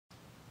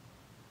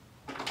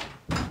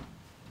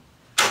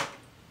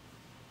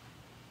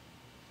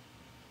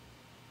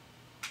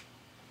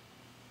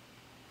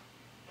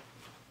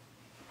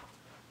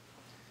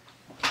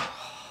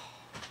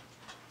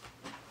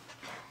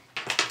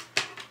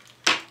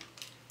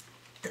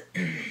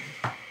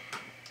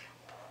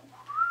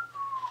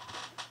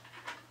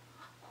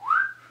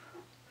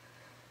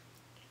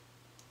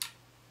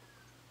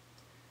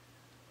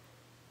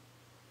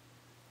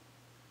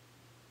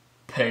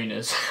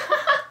Penis.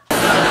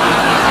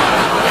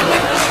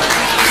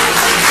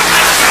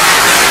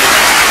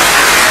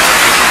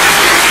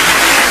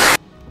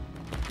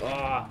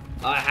 Oh,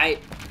 I hate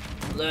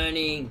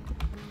learning.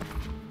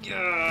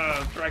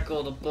 Ugh, break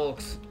all the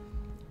books.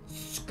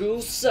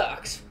 School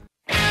sucks.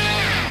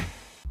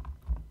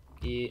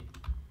 Yeah.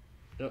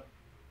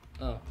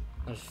 Oh,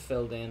 I just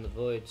fell down the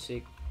void.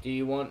 Sick. Do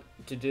you want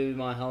to do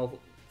my whole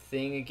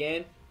thing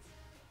again?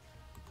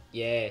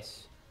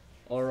 Yes.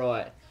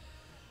 Alright.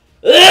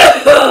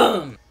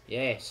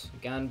 Yes,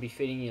 gun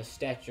befitting your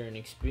stature and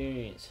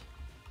experience.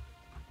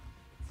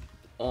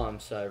 Oh,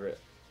 I'm so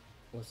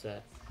what's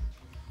that?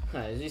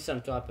 Hey, is this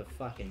some type of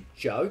fucking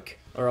joke?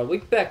 Alright, we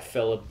back,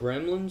 fella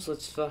Bremlins.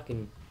 Let's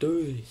fucking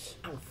do this.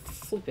 Oh,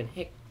 flippin'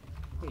 heck.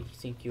 What do you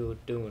think you're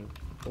doing?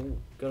 Oh,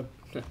 got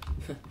a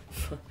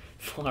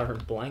fire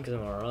and blanks,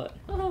 am I right?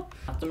 Oh,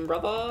 nothing,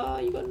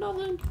 brother. You got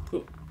nothing.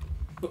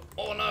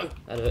 Oh no,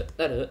 that hurt.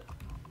 That hurt.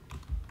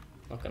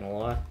 Not gonna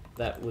lie,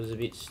 that was a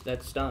bit.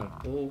 That stung.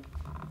 Oh,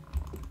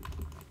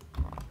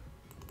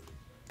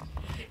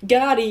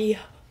 Gardy.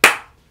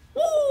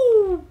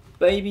 Woo,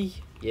 baby.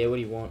 Yeah, what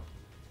do you want?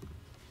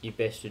 You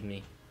bested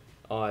me.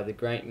 I, the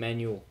great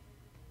manual.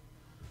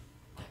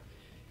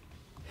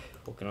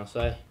 What can I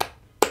say?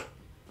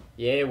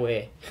 Yeah,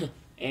 we're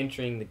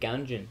entering the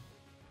Gungeon.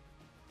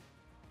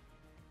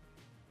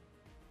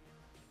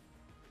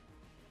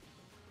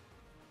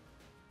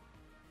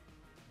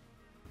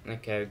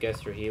 Okay, we'll go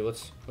through here.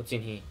 What's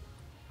in here?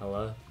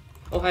 Hello?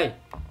 Oh, hey!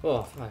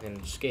 Oh,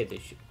 fucking scared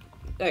this shit.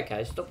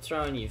 Okay, stop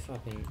throwing you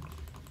fucking...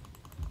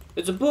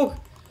 It's a book!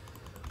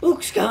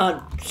 Books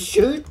can't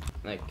shoot!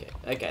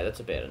 Okay, that's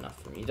about enough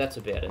from you. That's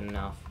about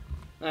enough.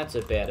 That's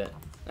about it.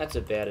 That's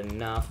about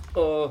enough.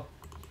 Oh!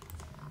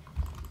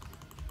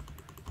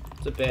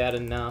 It's about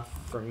enough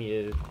from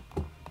you.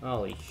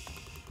 Holy sh...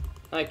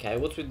 Okay,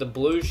 what's with the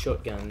blue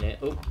shotgun there?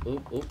 Oop,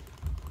 oop, oop.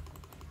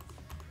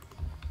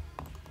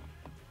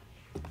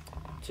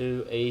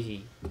 Too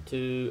easy.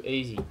 Too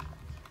easy.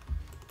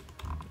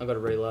 I gotta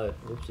reload.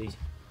 Whoopsies.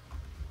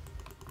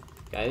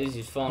 Okay, this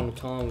is final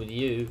time with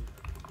you,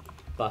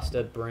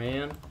 Buster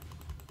Brown.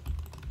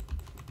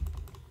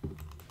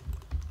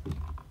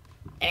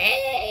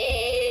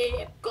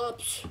 Hey,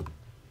 cops!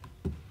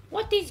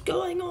 What is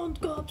going on,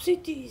 cops?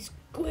 It is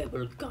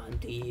Quibble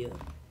Cunt here.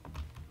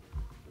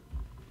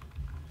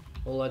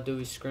 All I do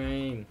is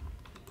scream.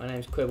 My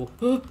name's Quibble.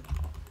 Fuck.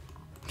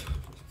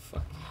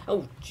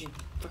 Oh,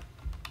 fuck.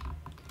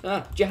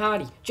 Ah,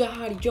 JIHADI!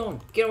 JIHADI John!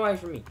 Get away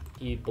from me!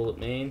 You bullet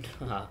man.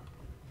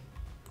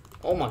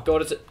 Oh my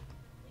god, is it...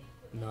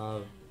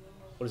 No.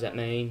 What does that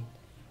mean?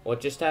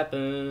 What just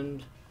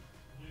happened?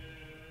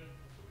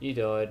 You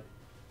died.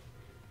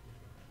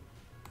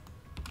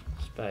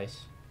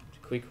 Space.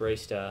 Quick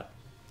restart.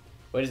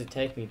 Where does it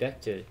take me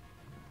back to?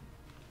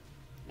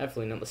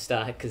 Hopefully not the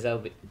start, because that'll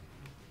be...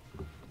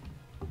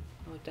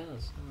 Oh, it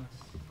does.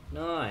 Nice.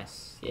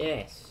 Nice.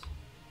 Yes.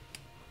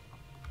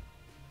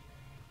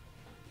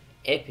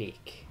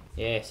 Epic.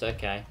 Yes,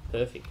 okay.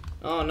 Perfect.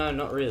 Oh, no,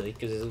 not really,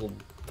 because there's a little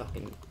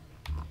fucking...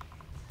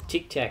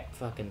 Tic-tac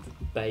fucking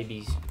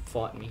babies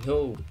fighting me.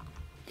 Oh.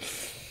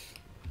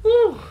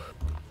 Woo.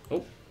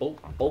 Oh, oh,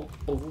 oh,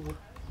 oh.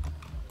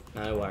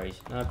 No worries.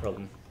 No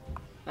problem.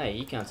 Hey,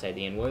 you can't say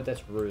the N-word.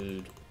 That's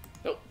rude.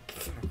 Oh,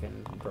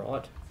 fucking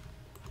right.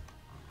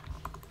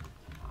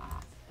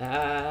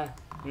 Ah.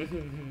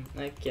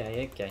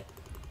 Okay, okay.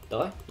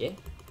 Die? Yeah?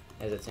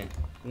 How's that sound?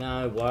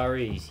 No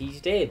worries. He's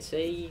dead. See,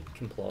 he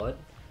complied.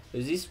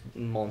 Who's this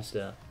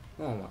monster?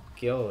 Oh my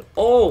god.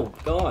 Oh,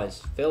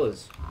 guys,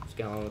 fellas. What's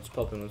going on? What's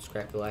popping? What's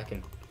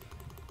crack-a-lacking?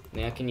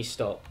 Now can you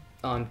stop?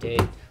 I'm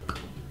dead.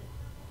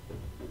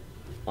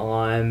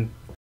 I'm